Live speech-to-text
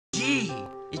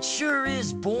It sure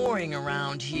is boring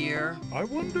around here. I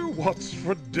wonder what's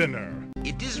for dinner.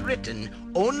 It is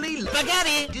written, only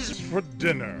spaghetti is For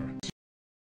dinner.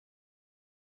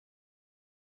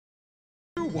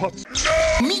 What's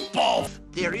meatball.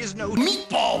 There is no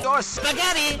meatball. Or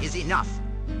spaghetti is enough.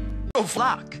 Oh,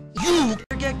 flock. You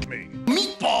Forget me?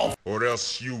 meatball. Or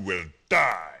else you will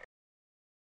die.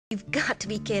 You've got to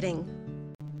be kidding.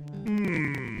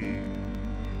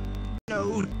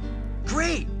 No,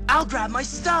 Great! I'll grab my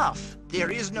stuff.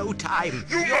 there is no time.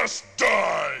 You must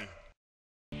die!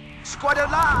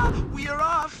 Squadala, we are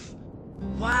off.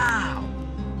 Wow!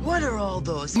 What are all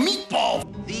those? Meatball.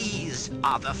 These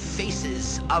are the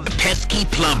faces of pesky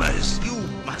plumbers. You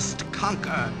must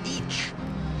conquer each.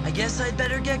 I guess I'd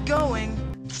better get going.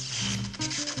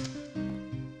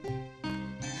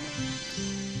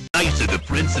 Nice of the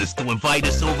princess to invite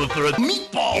us over for a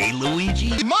Meatball. Hey,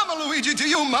 Luigi? Mama Luigi to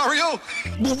you, Mario!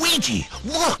 Luigi,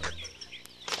 look!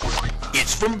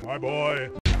 It's from My boy,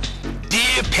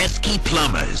 Dear Pesky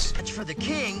Plumbers. That's for the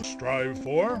king. strive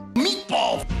for.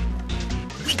 Meatball.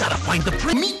 We gotta find the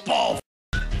prince. Meatball.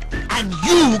 And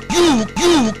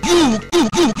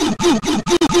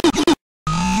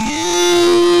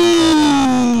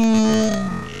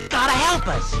gotta help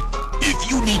us. If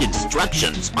you need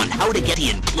instructions on how to get the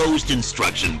enclosed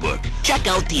instruction book, check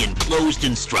out the enclosed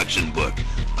instruction book.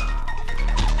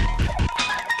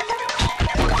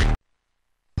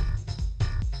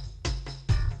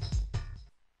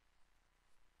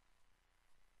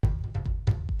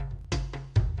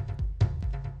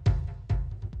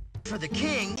 For the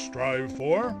king. Strive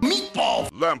for. Meatball.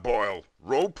 Lamp oil,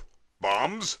 rope,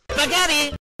 bombs,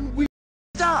 Spaghetti.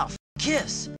 Stuff.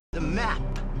 Kiss. The map.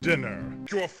 dinner.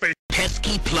 Your face,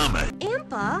 Pesky Plumber.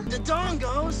 Impa? The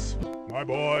dongos. my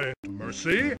boy.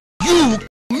 Mercy. You.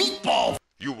 Meatball.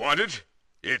 You want it?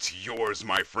 It's yours,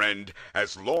 my friend,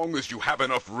 as long as you have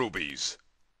enough rubies.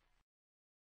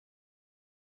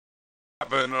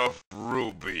 Have enough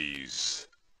rubies.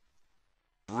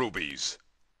 Rubies.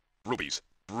 Rubies.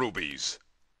 Rubies.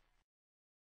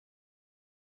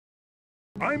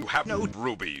 I'm You have no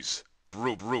rubies.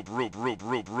 Rub.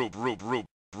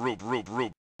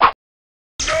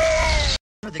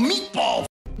 For the Meatball.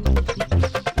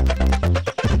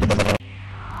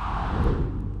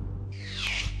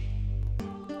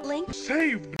 Link?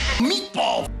 saved.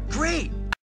 Meatball. great.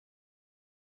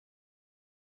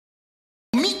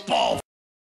 Meatball.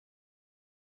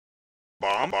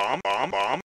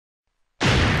 Bomb.